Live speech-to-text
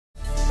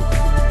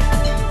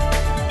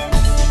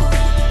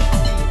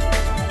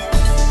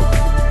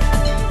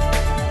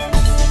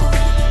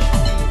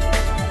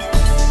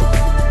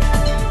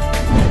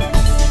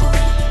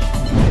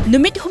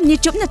Numit humni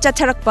chupna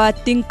chatharakpa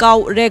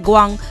Tingkau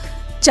Regwang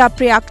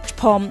Chapriak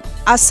Phom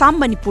Assam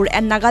Manipur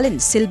and Nagaland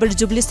Silver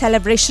Jubilee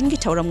Celebration ki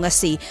thauram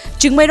ngasi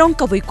Chingmairong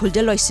Kavui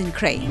Khulda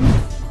loisinkhrai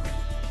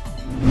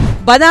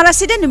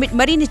Banarasi da numit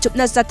mari ni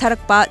chupna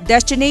chatharakpa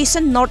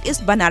Destination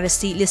Northeast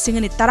Banarasi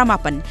lisingani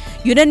taramapan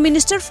Union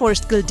Minister for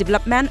Skill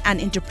Development and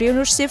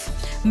Entrepreneurship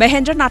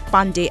Mahendra Nath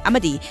Pandey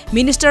amadi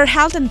Minister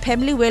Health and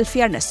Family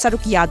Welfare na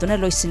saruk yaduna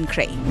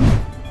loisinkhrai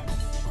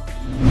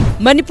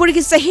Manipuri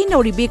ki sahi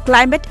nauribi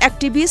climate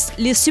activist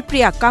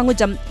Lisipria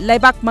Kangujam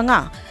Laibak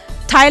Manga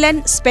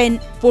Thailand, Spain,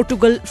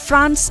 Portugal,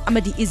 France,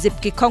 amadi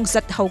Egypt ki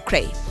khongsat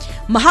haukrei.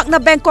 Mahakna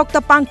Bangkok ta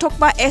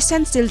pangthokpa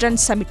Asian Children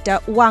Summit ta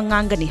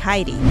wangangani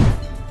hairi.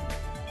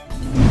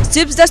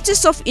 Chief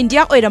Justice of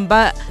India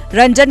oiramba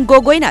Ranjan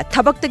Gogoi na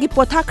thabak tagi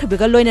potha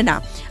khribiga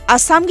loinana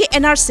Assam gi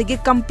NRC gi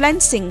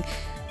complaint sing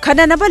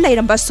khananaba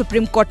lairamba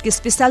Supreme Court ki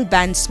special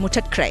bench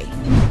muthat krai.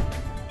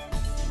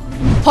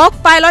 Folk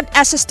Pilot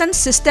Assistance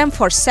System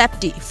for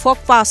Safety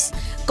FOCPAS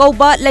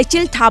Kauba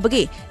Laichil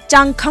Thabagi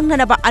Chang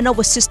Khangnanaba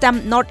Anoba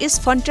System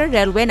Northeast Frontier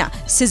Railway na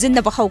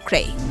Sizinaba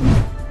Haukrei.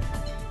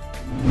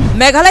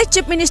 Meghalaya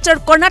Chief Minister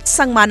Konat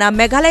Sangmana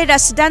Meghalaya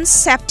Residents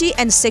Safety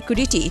and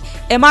Security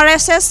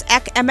MRSS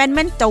Act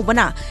Amendment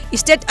Taubana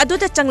State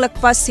Aduda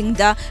Changlakpa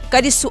Singda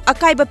Karisu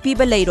Akaiba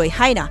Piba Leiroi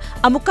Haina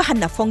Amuka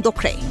Hanna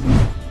Fongdokrei.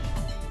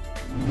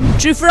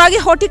 Tripuragi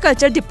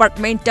Horticulture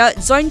Department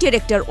Joint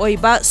Director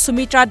Oiba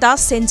Sumitra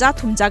Das Senja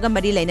Thumjaga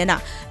Mari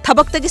Lainana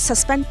Thabaktagi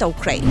suspend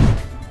Taukrai.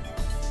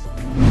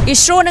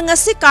 ISRO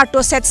ngasi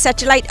Cartosat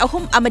satellite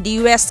ahum amadi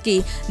US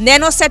ki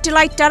nano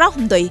satellite tara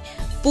humdoi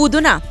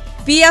puduna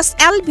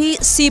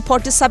PSLV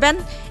C47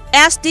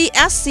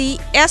 SDSC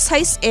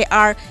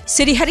SHAR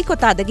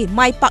Siriharikota dagi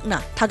mai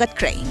pakna thagat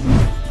krai.